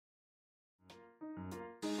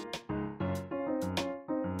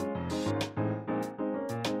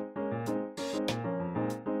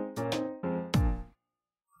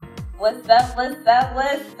What's up? Welcome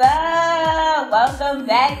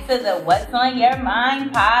back to the What's on Your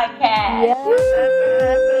Mind podcast.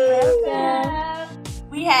 Yeah.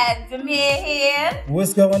 We have Jameer here.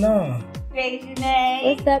 What's going on? Janae.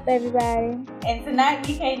 What's up, everybody? And tonight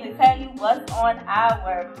we came to tell you what's on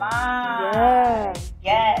our mind. Yeah.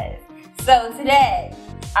 Yes. So today,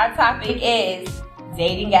 our topic is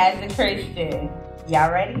dating as a Christian.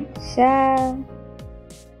 Y'all ready? Sure.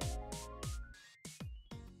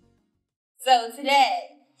 So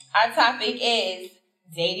today, our topic is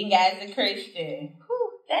dating as a Christian.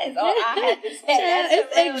 Whew, that is all I have to say.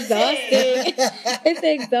 It's exhausting. It's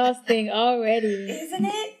exhausting already. Isn't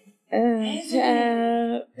it?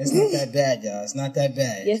 It's not that bad, y'all. It's not that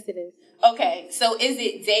bad. Yes, it is. Okay, so is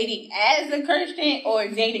it dating as a Christian or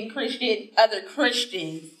dating other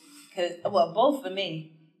Christians? Because, well, both for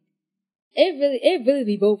me. It really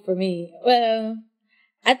be both for me. Well,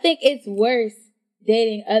 I think it's worse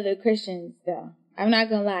dating other Christians, though. I'm not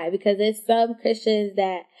gonna lie, because there's some Christians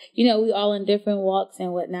that, we all in different walks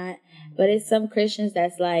and whatnot, but it's some Christians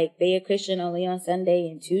that's like, they a Christian only on Sunday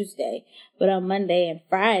and Tuesday, but on Monday and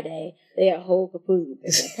Friday, they a whole completely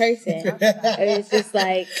different person. And it's just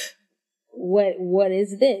like, what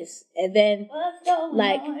is this? And then,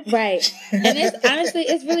 right. And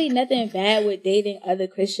it's really nothing bad with dating other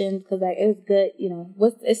Christians, because it's good,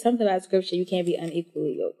 it's something about scripture, you can't be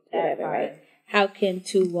unequally yoked, whatever, right? How can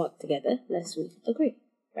two walk together? Lest we agree,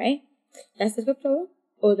 right? That's the scripture,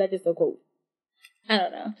 or is that just a quote? I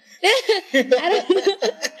don't know.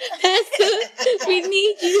 Pastor, we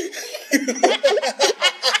need you.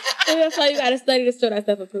 That's why you gotta study to show that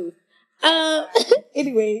stuff approved.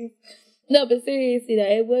 Anyways, no, but seriously though,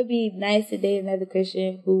 it would be nice to date another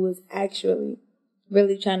Christian who was actually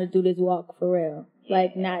really trying to do this walk for real,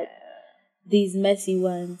 like not these messy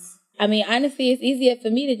ones. I mean, honestly, it's easier for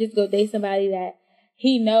me to just go date somebody that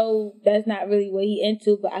he know that's not really what he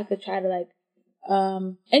into, but I could try to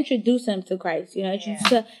introduce him to Christ,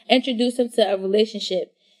 introduce him to a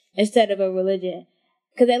relationship instead of a religion.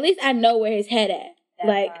 Because at least I know where his head at.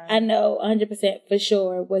 I know 100% for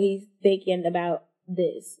sure what he's thinking about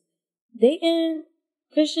this. Dating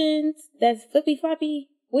Christians that's flippy-floppy,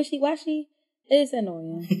 wishy-washy, it's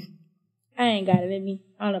annoying. I ain't got it in me.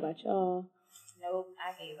 I don't know about y'all. Nope,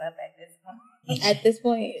 I gave up at this point. At this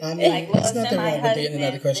point. I mean, there's nothing wrong with dating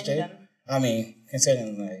another Christian. I mean,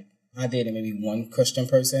 considering, I dated maybe one Christian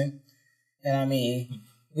person. And I mean,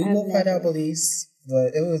 we both had our beliefs,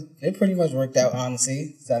 but it pretty much worked out,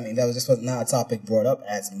 honestly. So, I mean, that was not a topic brought up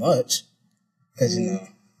as much. Because, you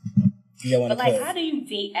don't want to But, how do you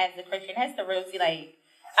date as a Christian? That's the real,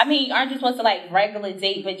 aren't you supposed to, regular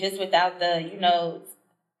date, but just without the,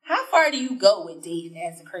 how far do you go with dating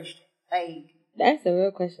as a Christian? That's a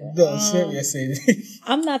real question. No, seriously.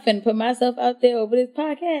 I'm not finna put myself out there over this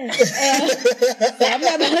podcast. So I'm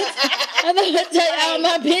not gonna tell you all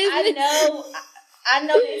my business. I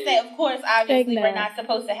know they say, of course, obviously, we're not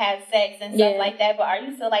supposed to have sex and stuff like that, but are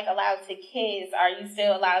you still, allowed to kiss? Are you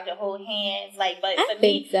still allowed to hold hands? But I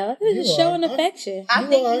think so. It's just showing affection. I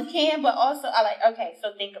think you can, but also, okay,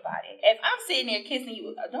 so think about it. If I'm sitting there kissing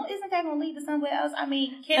you, isn't that going to lead to somewhere else?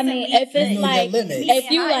 If it's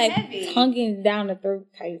if you, tonguing down the throat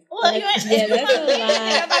type. Well, that's a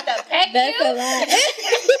lie. About to peck that's you? a lie.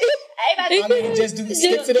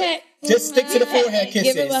 Just stick to the forehead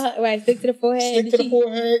kisses. Give him a hug. Right, stick to the forehead. Stick to the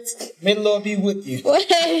forehead. May the Lord be with you.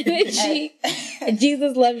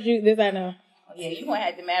 Jesus loves you. This I know. Oh, yeah, you're going to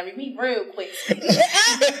have to marry me real quick.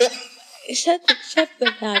 Shut the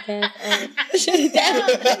podcast off. Shut it down.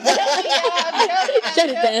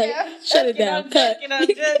 Shut it down. Cut.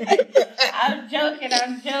 I'm joking.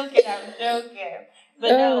 But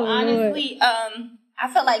no, honestly, I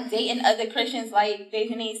feel like dating other Christians, like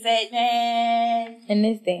Janine said, man. In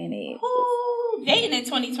this day and age. Dating in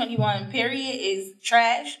 2021, period, is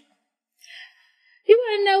trash. You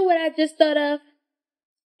want to know what I just thought of?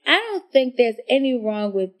 I don't think there's anything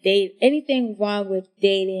wrong with dating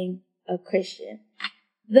a Christian.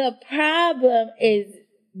 The problem is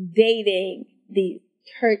dating these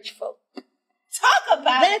church folk. Talk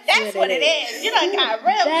about it. That's what it is. You done got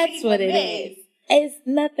real. That's what it is. It's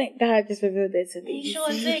nothing. God just revealed it to me. He sure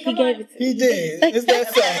did. He gave it to me. He did. It's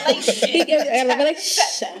that sad. He gave it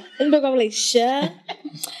a revelation.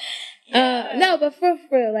 No, but for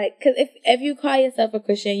real, cause if you call yourself a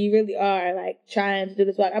Christian, you really are trying to do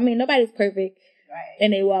this walk. I mean, nobody's perfect, right?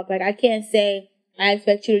 And they walk. I can't say I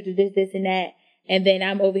expect you to do this, and that, and then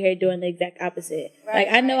I'm over here doing the exact opposite. Right,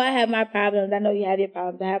 I know I have my problems. I know you have your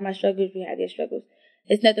problems. I have my struggles. You have your struggles.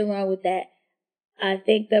 There's nothing wrong with that. I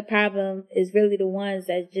think the problem is really the ones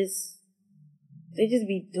that just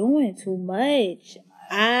be doing too much.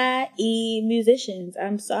 i.e. musicians.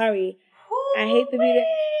 I'm sorry. I hate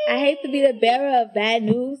to be the bearer of bad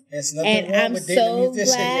news. And I'm so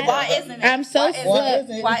glad. Why isn't it? I'm so glad.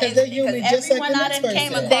 Because they're human, just like the next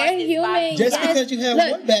person. They're human. Just because you have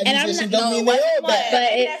one bad musician don't mean they're all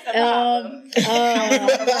bad. But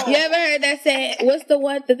you ever heard that saying? What's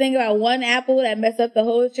the thing about one apple that messed up the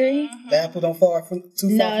whole tree? The apple don't fall too far from the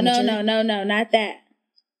tree? No, not that.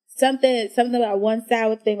 Something about one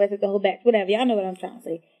sour thing messed up the whole batch. Whatever, y'all know what I'm trying to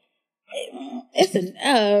say. It's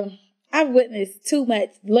I've witnessed too much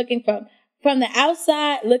looking from the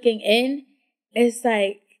outside looking in. It's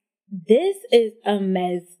like, this is a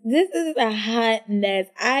mess. This is a hot mess.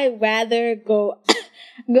 I'd rather go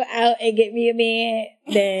out and get me a man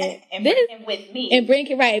than bring him with me. And bring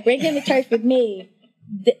him to church with me.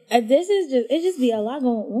 It just be a lot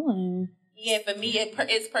going on. Yeah, for me,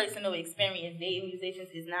 it's personal experience. Dating musicians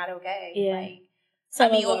is not okay. Yeah.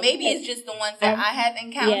 Or maybe it's just the ones that I have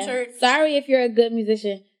encountered. Yeah. Sorry if you're a good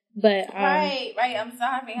musician. But right. I'm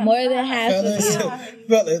sorry. More than half of you.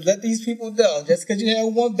 Fellas, let these people know. Just because you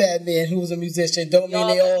have one bad man who was a musician, don't mean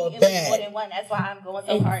they all bad. More than one. That's why I'm going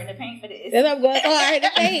so hard in the paint for this. I'm going so hard in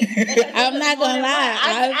the paint. I'm not gonna lie.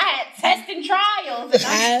 I had tests and trials.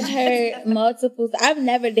 I've heard multiple. I've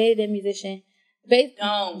never dated a musician.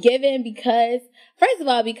 Given because, first of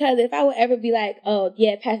all, because if I would ever be like, oh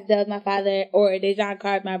yeah, Pastor Dell's my father or Dejon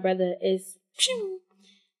Card my brother, is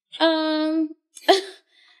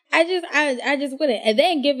I just wouldn't. And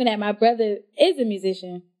then given that my brother is a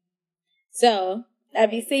musician, so I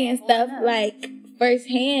be seeing stuff like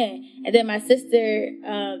firsthand. And then my sister,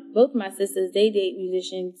 both my sisters, they date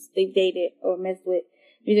musicians. They've dated or messed with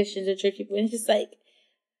musicians or church people. And it's just like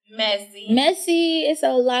messy. It's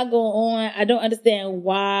a lot going on. I don't understand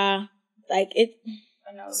why. Like it.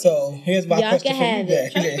 So here's my question for you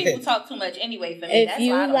guys. Church people talk too much anyway for me. If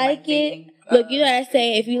you like it, look, you know what I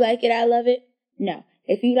say. If you like it, I love it. No.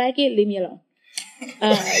 If you like it, leave me alone.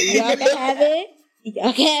 Y'all can have it.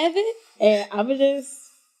 And I'm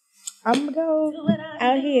gonna go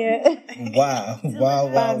out here. Wow.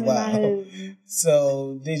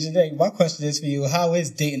 So, Dejanay, my question is for you. How is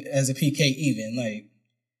dating as a PK even? Like,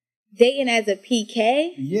 dating as a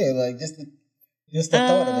PK? Yeah, like just the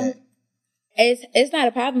thought of it. It's not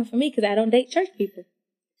a problem for me because I don't date church people.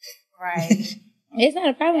 Right. It's not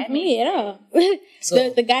a problem for me at all. So,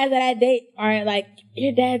 the guys that I date aren't like,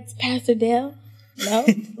 your dad's Pastor Dell. No.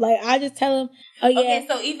 Like, I just tell them, oh, yeah. Okay,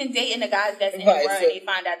 so even dating the guys that's in the world, they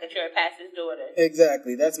find out that you're a pastor's daughter.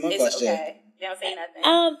 Exactly. That's my question. Okay. They don't say nothing.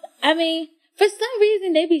 I mean, for some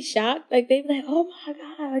reason, they be shocked. Like, they be like, oh, my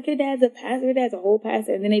God, like, your dad's a pastor. Your dad's a whole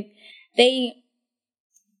pastor. And then they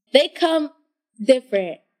come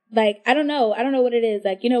different. Like, I don't know what it is.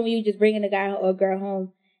 Like, you know, when you just bringing a guy or a girl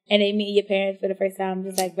home, and they meet your parents for the first time,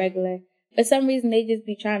 just like regular. For some reason, they just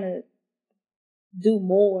be trying to do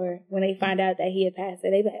more when they find out that he a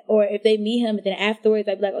pastor. They be like, or if they meet him, and then afterwards,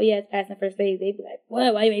 I'd be like, oh yeah, it's passing first base. They'd be like,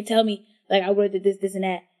 what? Why you ain't tell me? Like, I would have did this, and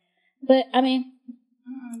that. But, I mean,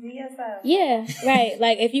 yeah, right.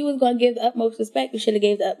 Like, if you was going to give the utmost respect, you should have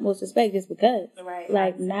gave the utmost respect just because. Right.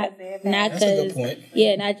 Like, not because,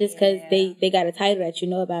 yeah, not just because they got a title that you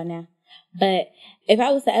know about now. But if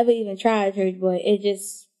I was to ever even try a church boy, it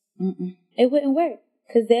just, it wouldn't work.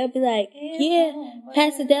 Because they'll be like, yeah,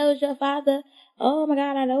 Pastor Dell is your father. Oh my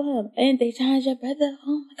God, I know him. And Dejon's your brother.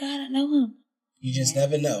 Oh my God, I know him. You just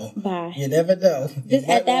never know. Bye. You never know. Just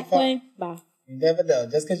at that point, bye. You never know.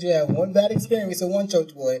 Just because you have one bad experience with one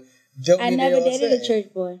church boy, I never dated a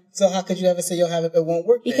church boy. So how could you ever say it won't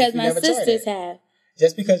work? Because my sisters have.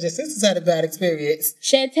 Just because your sisters had a bad experience.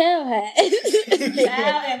 Chantel had.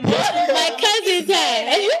 My cousins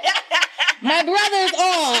had. My brothers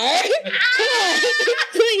are. Come on,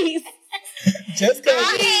 please. Just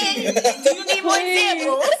because. Do you need more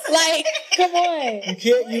examples? Like, come on. You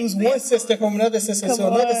can't use one sister from another sister to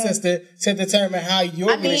another sister to determine how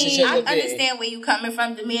your relationship will be. I understand where you're coming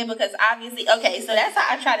from, Demir, because obviously, okay, so that's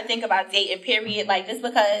how I try to think about dating, period. Like, just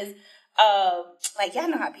because, like, y'all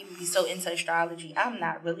know how people be so into astrology. I'm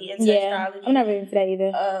not really into astrology. I'm not really into that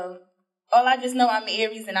either. All I just know I'm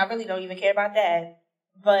Aries, and I really don't even care about that.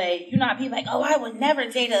 But, you know how people like, oh, I would never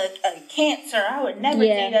date a Cancer. I would never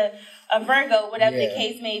date a Virgo, whatever the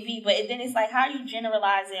case may be. But then it's like, how are you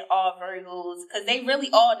generalizing all Virgos? Because they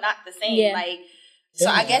really all not the same. Yeah. Like, so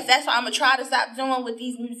I guess that's what I'm going to try to stop doing with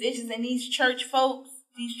these musicians and these church folks,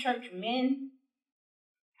 these church men.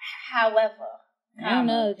 However, I don't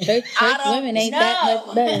know. Church women ain't that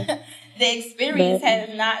much better. The experience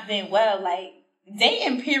has not been well. Like,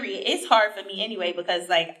 dating, period, it's hard for me anyway because,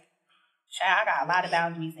 like, I got a lot of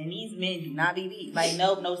boundaries, and these men do not be like,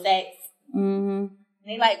 nope, no sex. Mm-hmm.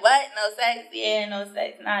 they like, what? No sex? Yeah, no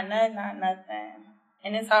sex. Not nothing.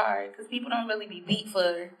 And it's hard because people don't really be beat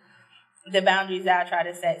for the boundaries that I try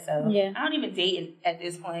to set. So I don't even date at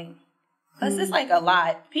this point. Because it's like a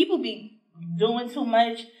lot. People be doing too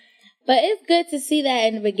much. But it's good to see that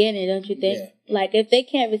in the beginning, don't you think? Yeah. Like, if they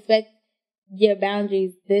can't respect your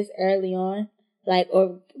boundaries this early on, like,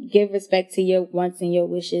 or give respect to your wants and your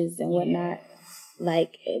wishes and whatnot,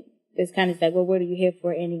 like, it's kind of like, well, what are you here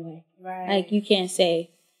for anyway? Right. Like, you can't say,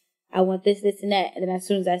 I want this, this, and that, and then as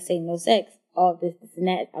soon as I say no sex, all this, and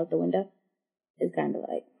that out the window. It's kind of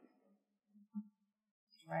like,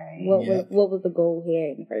 what was the goal here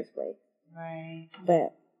in the first place? Right.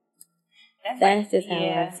 But that's just how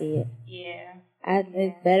I see it. Yeah.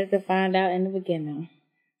 It's better to find out in the beginning.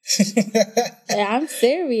 Yeah, I'm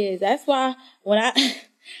serious. That's why when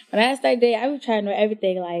I start dating, I was trying to know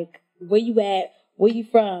everything. Like, where you at? Where you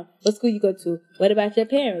from? What school you go to? What about your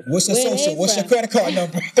parents? What's your social? What's your credit card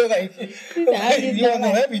number? Like, you don't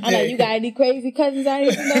know everything. I know you got any crazy cousins I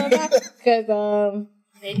need to know about? Because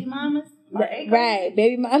baby mamas. Right,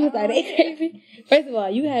 baby mamas, are they crazy? First of all,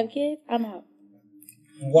 you have kids. I'm out.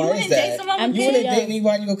 Why is that? You wouldn't date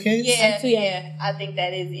anybody with kids? Yeah, I'm too young. Yeah, I think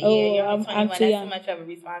that is. You're 21. That's too much of a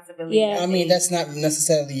responsibility. Yeah, I mean, that's not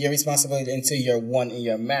necessarily your responsibility until you're one and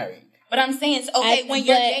you're married. But I'm saying, when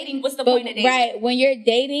you're dating, what's the point of dating? Right, when you're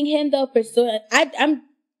dating him, though, pursuing, I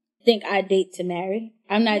think I date to marry.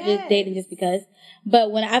 I'm not just dating just because.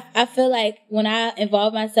 But when I feel like when I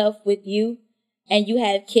involve myself with you and you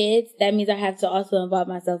have kids, that means I have to also involve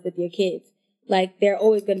myself with your kids. Like, they're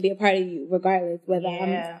always going to be a part of you, regardless whether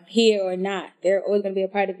I'm here or not. They're always going to be a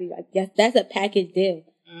part of you. Like, that's a package deal.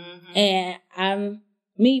 Mm-hmm. And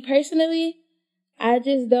me personally, I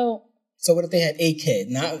just don't. So what if they had a kid?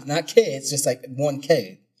 Not kids, just like one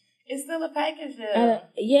kid. It's still a package deal.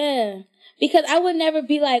 Yeah. Because I would never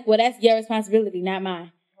be like, well, that's your responsibility, not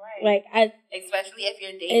mine. Right. Like, especially if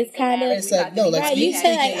you're dating. It's kind of. It's like, no, like, right. You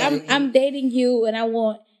say, like, I'm dating you and I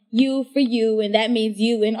want you for you, and that means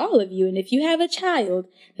you and all of you. And if you have a child,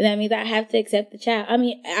 then that means I have to accept the child. I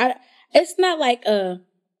mean, it's not like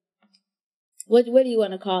what do you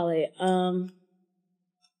want to call it? I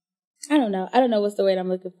don't know. I don't know what's the word I'm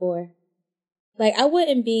looking for. Like, I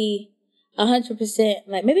wouldn't be 100%.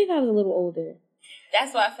 Like, maybe if I was a little older.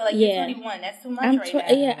 That's why I feel like you're 21. That's too much right now.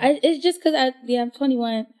 Yeah, it's just because I'm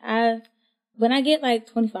 21. When I get like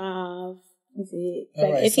 25. That's it.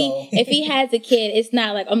 Like, right, if he has a kid, it's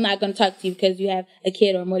not like I'm not going to talk to you because you have a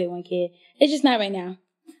kid or more than one kid. It's just not right now.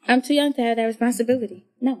 I'm too young to have that responsibility.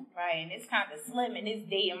 No. Right, and it's kind of slim in this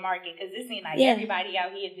dating market because it seems like everybody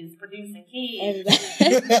out here is producing kids.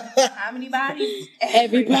 Everybody. How many bodies?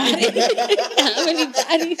 Everybody. How many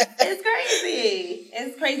bodies?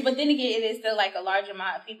 It's crazy. But then again, it is still like a large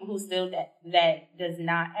amount of people who still that does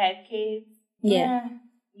not have kids. Yeah.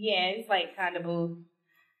 Yeah, it's like kind of boo.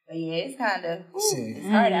 But yeah, it's kind of it's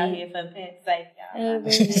hard out here for pimps. Like, it really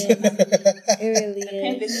is. It really is. The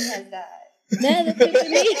pimp in me has died. No, the pimp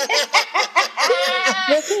in me.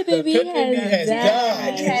 The pimp in me has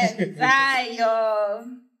died. Has died, y'all.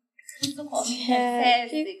 People call me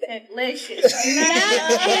fantastic, pimplicious.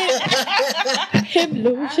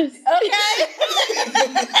 Pimplicious. Okay.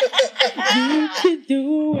 You can do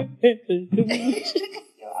it, pimplicious.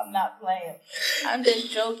 I'm not playing. I'm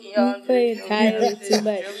just joking, y'all. I'm playing entirely too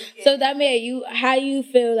much. So, Damir, how you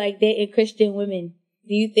feel like dating Christian women?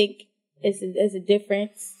 Do you think it's a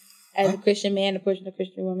difference as a Christian man approaching a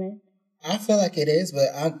Christian woman? I feel like it is, but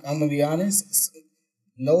I'm gonna be honest.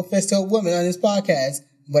 No offense to a woman on this podcast,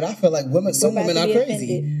 but I feel like some women are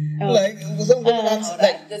crazy. Like some women are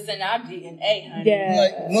like that's in our DNA, honey. Yeah.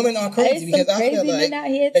 Like women are crazy because I feel like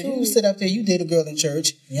if you sit up there, you date a girl in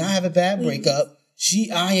church, y'all have a bad breakup.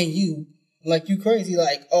 She eyeing you like you crazy,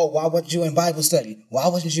 like, oh, why wasn't you in Bible study? Why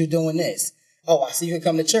wasn't you doing this? Oh, I see you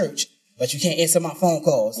come to church, but you can't answer my phone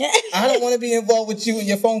calls. I don't want to be involved with you in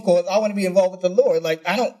your phone calls. I want to be involved with the Lord. Like,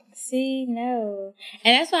 I don't. See, no.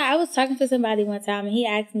 And that's why I was talking to somebody one time, and he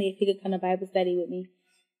asked me if he could come to Bible study with me.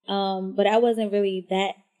 But I wasn't really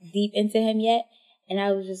that deep into him yet, and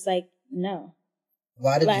I was just like, no.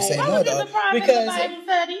 Why did you say no, though? Because Bible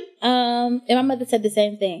study. And my mother said the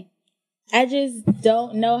same thing. I just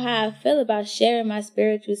don't know how I feel about sharing my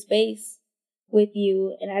spiritual space with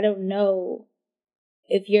you, and I don't know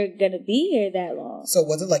if you're going to be here that long. So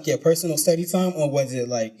was it like your personal study time, or was it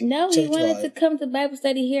like No, he wanted to come to Bible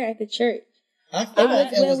study here at the church. I feel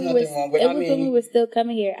like there was nothing wrong with it. It was when we were still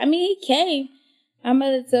coming here. I mean, he came. My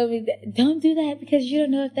mother told me, don't do that because you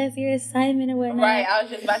don't know if that's your assignment or whatnot. Right, I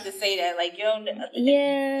was just about to say that. Like, you don't.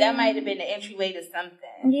 Yeah. That might have been the entryway to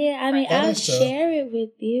something. Yeah, I mean, I'll share it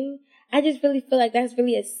with you. I just really feel like that's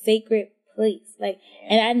really a sacred place. Like,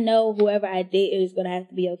 and I know whoever I date is gonna have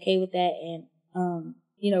to be okay with that and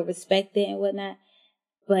respect it and whatnot.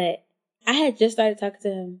 But I had just started talking to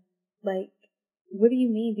him, like, what do you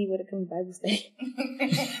mean be able to come to Bible study?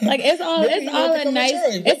 Like, it's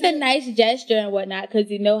a nice gesture and whatnot, because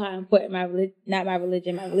you know how important my relationship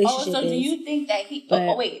is. Oh, so do you think that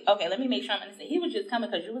okay, let me make sure I'm understanding. He was just coming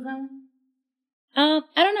because you was coming? I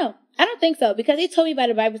don't know. I don't think so, because he told me about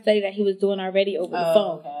a Bible study that he was doing already over the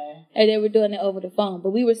phone. Okay. And they were doing it over the phone,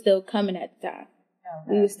 but we were still coming at the time.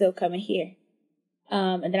 Okay. We were still coming here.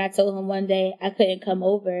 And then I told him one day I couldn't come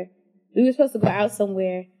over. We were supposed to go out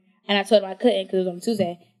somewhere, and I told him I couldn't because it was on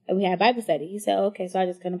Tuesday, and we had Bible study. He said, okay, so I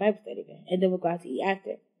just come to Bible study then, and then we'll go out to eat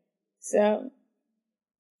after. So,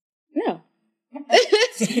 no.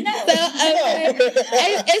 It's nice. Like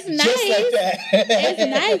it's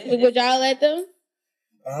nice. Would y'all let them?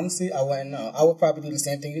 Honestly, I wouldn't know. I would probably do the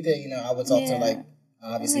same thing you did. I would talk to, like,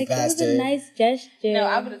 obviously, pastor. It was a nice gesture. No,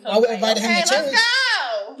 I would have told him, invite him to church.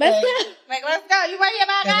 Let's go. Like, let's go. You want to hear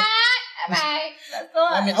about God? All right. Let's go.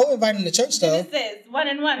 I mean, I would invite him to church, though. This is 1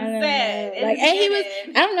 and 1 said. Like, and he was,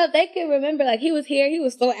 I don't know if they could remember, like, he was here. He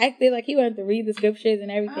was so active. Like, he wanted to read the scriptures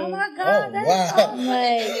and everything. Oh, my God. Oh, wow.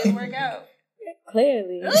 Like, it didn't work out.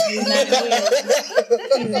 Clearly. He's not here.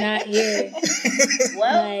 He's not here.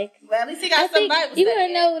 Well, at least he got some Bible study. You want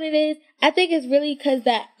to know what it is? I think it's really because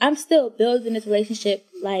that I'm still building this relationship,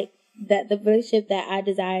 like, that the relationship that I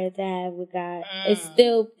desire to have with God is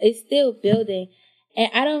still building. And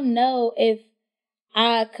I don't know if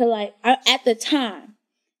I could, like, at the time,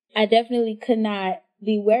 I definitely could not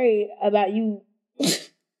be worried about you,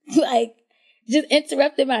 like, just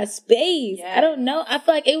interrupting my space. Yes. I don't know. I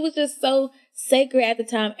feel like it was just so sacred at the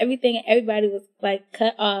time. Everything and everybody was, like,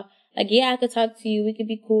 cut off. Like, yeah, I could talk to you. We could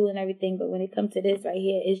be cool and everything. But when it comes to this right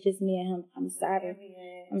here, it's just me and him. I'm sorry.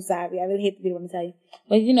 I'm sorry. I really hate to be the one to tell you.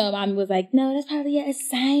 But, Mommy was like, no, that's probably your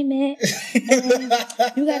assignment.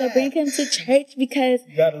 You got to bring him to church because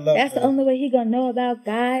that's the only way he going to know about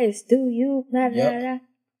God is through you. Blah, blah, blah.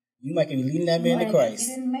 You might be leading that man to Christ.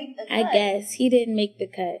 He didn't make the cut. I guess. He didn't make the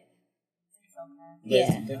cut.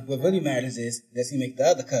 Yeah. What really matters is, does he make the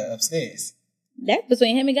other cut upstairs? That's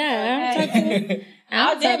between him and God. I don't talk to him.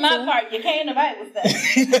 I did my part. You came to Bible study.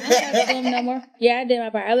 I don't talk to him no more. Yeah, I did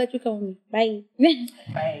my part. I'll let you come with me.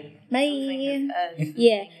 Bye. Bye.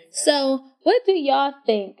 Yeah. So, what do y'all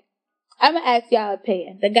think? I'm going to ask y'all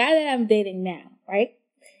opinion. The guy that I'm dating now, right?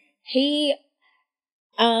 He,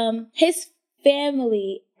 his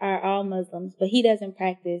family are all Muslims, but he doesn't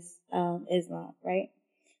practice Islam, right?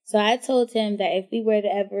 So I told him that if we were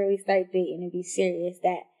to ever really start dating and be serious,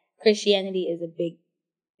 that Christianity is a big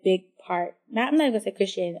part. I'm not going to say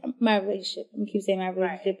Christianity. My relationship. I'm keep saying my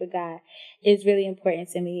relationship with God is really important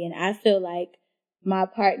to me, and I feel like my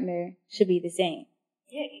partner should be the same.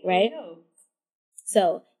 Yeah, right?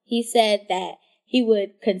 So he said that he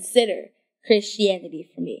would consider Christianity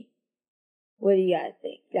for me. What do y'all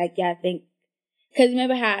think? Like, y'all think? Because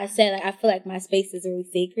remember how I said, like, I feel like my space is really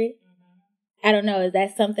sacred. Mm-hmm. I don't know. Is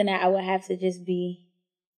that something that I would have to just be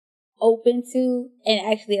open to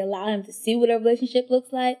and actually allow him to see what a relationship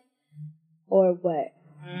looks like? Or what?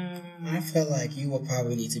 I feel like you will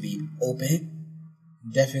probably need to be open.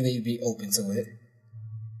 Definitely be open to it.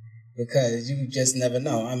 Because you just never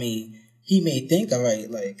know. I mean, he may think, all right,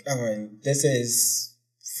 this is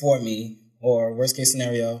for me. Or worst case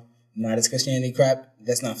scenario, not this Christianity crap,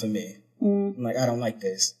 that's not for me. I'm like, I don't like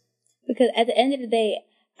this. Because at the end of the day,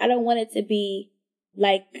 I don't want it to be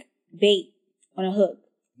like bait on a hook.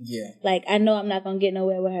 Yeah. Like, I know I'm not going to get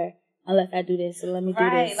nowhere with her unless I do this, so let me do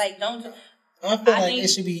this. Right, like, don't... I feel like it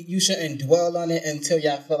should be, you shouldn't dwell on it until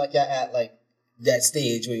y'all feel like y'all at, like, that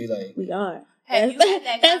stage where you're like... We are. Have you had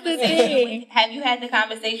that conversation? Have you had the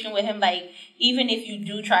conversation with him? Like, even if you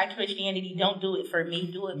do try Christianity, don't do it for me.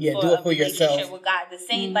 Do it for yourself with God. The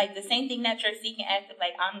same, the same thing that you're seeking after.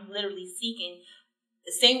 Like, I'm literally seeking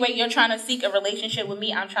the same way you're trying to seek a relationship with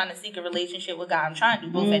me. I'm trying to seek a relationship with God. I'm trying to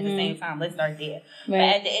do both at the same time. Let's start there. Right. But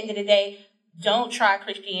at the end of the day, don't try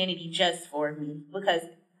Christianity just for me, because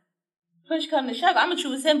push come to shove, I'm going to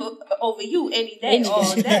choose him over you any day,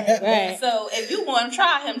 all day. Right. So if you want to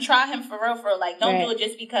try him for real. Like, don't do it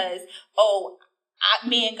just because,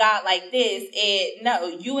 me and God like this. No,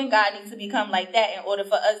 you and God need to become like that in order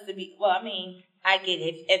for us to be, I get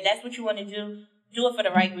it. If that's what you want to do it for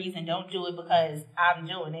the right reason. Don't do it because I'm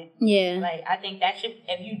doing it. Yeah. Like, I think that should,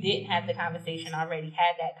 if you didn't have the conversation already,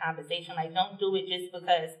 have that conversation. Like, don't do it just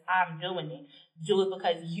because I'm doing it. Do it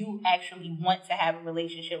because you actually want to have a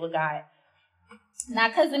relationship with God.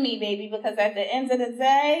 Not because of me, baby, because at the end of the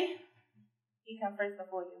day, he come first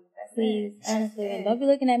before you. That's Please, honestly, don't be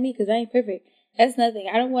looking at me because I ain't perfect. That's nothing.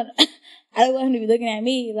 I don't want him to be looking at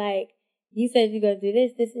me like, you said you're gonna do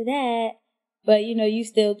this, this, and that, but you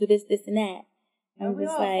still do this, this, and that. I'm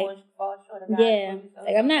just like, yeah,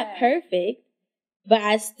 like I'm not perfect, but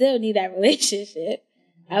I still need that relationship.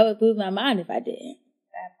 I would lose my mind if I didn't.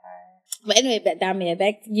 That part. But anyway, Damia,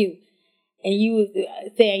 back to you. And you was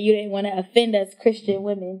saying you didn't want to offend us Christian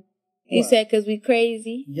women. You said because we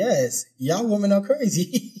crazy? Yes. Y'all women are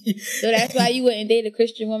crazy. So that's why you wouldn't date a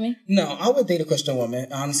Christian woman? No, I would date a Christian woman.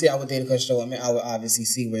 Honestly, I would date a Christian woman. I would obviously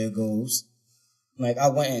see where it goes. Like, I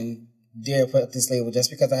wouldn't dare put up this label just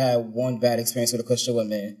because I had one bad experience with a Christian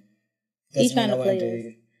woman. He's trying to play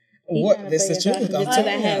us. What? This is true.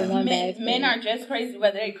 Men are just crazy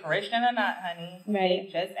whether they're Christian or not, honey. Right.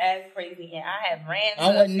 They're just as crazy. And I have ran.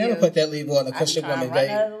 I would never put that label on a Christian woman.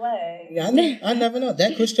 I never know.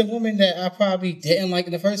 That Christian woman that I probably didn't like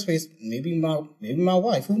in the first place, maybe my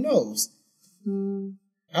wife. Who knows?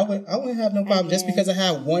 I wouldn't have no problem. Just because I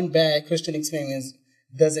had one bad Christian experience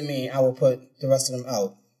doesn't mean I will put the rest of them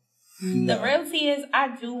out. No. The reality is,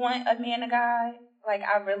 I do want a man of God. Like,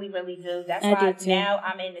 I really, really do. That's why now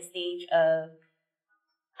I'm in the stage of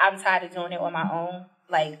I'm tired of doing it on my own.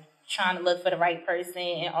 Like, trying to look for the right person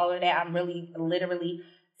and all of that. I'm really, literally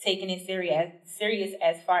taking it serious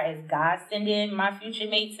as far as God sending my future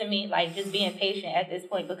mate to me. Like, just being patient at this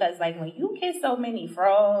point. Because, like, when you kiss so many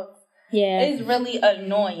frogs, it's really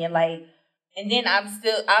annoying. Like, and then I'm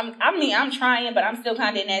trying, but I'm still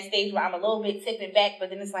kind of in that stage where I'm a little bit tipping back. But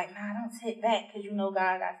then it's like, nah, don't tip back because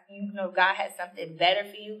God has something better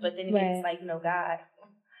for you. But then again, it's like, God,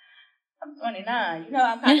 I'm 29.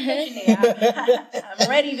 I'm kind of pushing it. I'm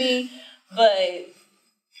ready, B. But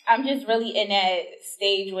I'm just really in that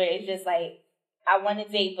stage where it's just like I want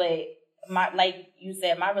to date, but like you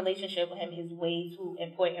said, my relationship with him is way too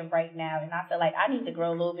important right now. And I feel like I need to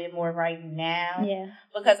grow a little bit more right now. Yeah.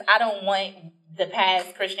 Because I don't want the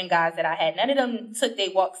past Christian guys that I had. None of them took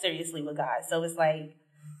their walk seriously with God. So it's like,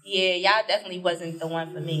 yeah, y'all definitely wasn't the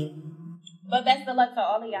one for me. But best of luck to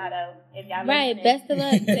all of y'all, though. If y'all listening. Best of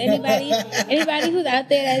luck to anybody who's out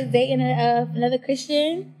there that's dating another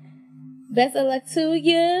Christian. Best of luck to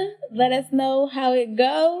you. Let us know how it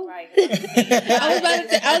goes. Right. I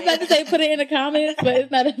was about to say put it in the comments, but it's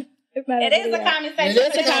not. It is a comment section.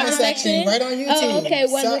 It is a comment section right on YouTube. Oh, okay,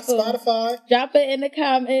 wonderful. Spotify. Drop it in the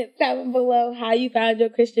comments. Comment below how you found your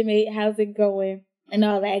Christian mate, how's it going, and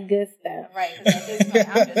all that good stuff. Right. Because at this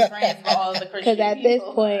point, I'm just praying for all the Christian people. Because at this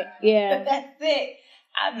point, yeah. That's it.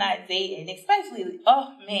 I'm not dating, especially,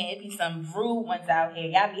 oh man, it be some rude ones out here.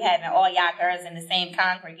 Y'all be having all y'all girls in the same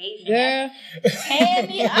congregation. Girl.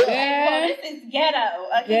 Candy, I'm like, well, this is ghetto.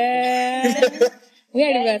 Okay. Girl. We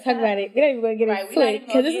ain't even going to talk about it. We ain't even going to get into it.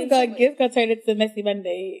 Because this is going to turn into Messy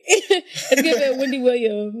Monday. It's giving Wendy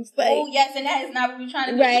Williams. Like, oh, yes, and that is not what we're trying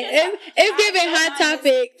to do. Right. It's giving Hot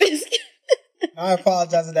Topic. I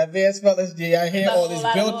apologize in advance, fellas. I hear all this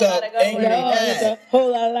built up angry There's a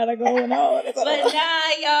whole lot of going on. But nah,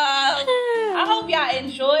 y'all. I hope y'all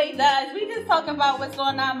enjoyed us. We just talking about what's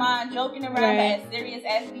on our mind, joking around, but as serious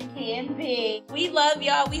as we can be. We love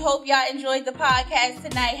y'all. We hope y'all enjoyed the podcast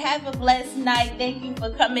tonight. Have a blessed night. Thank you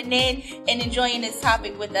for coming in and enjoying this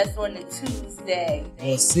topic with us on the Tuesday.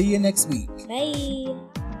 We'll see you next week.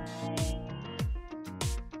 Bye.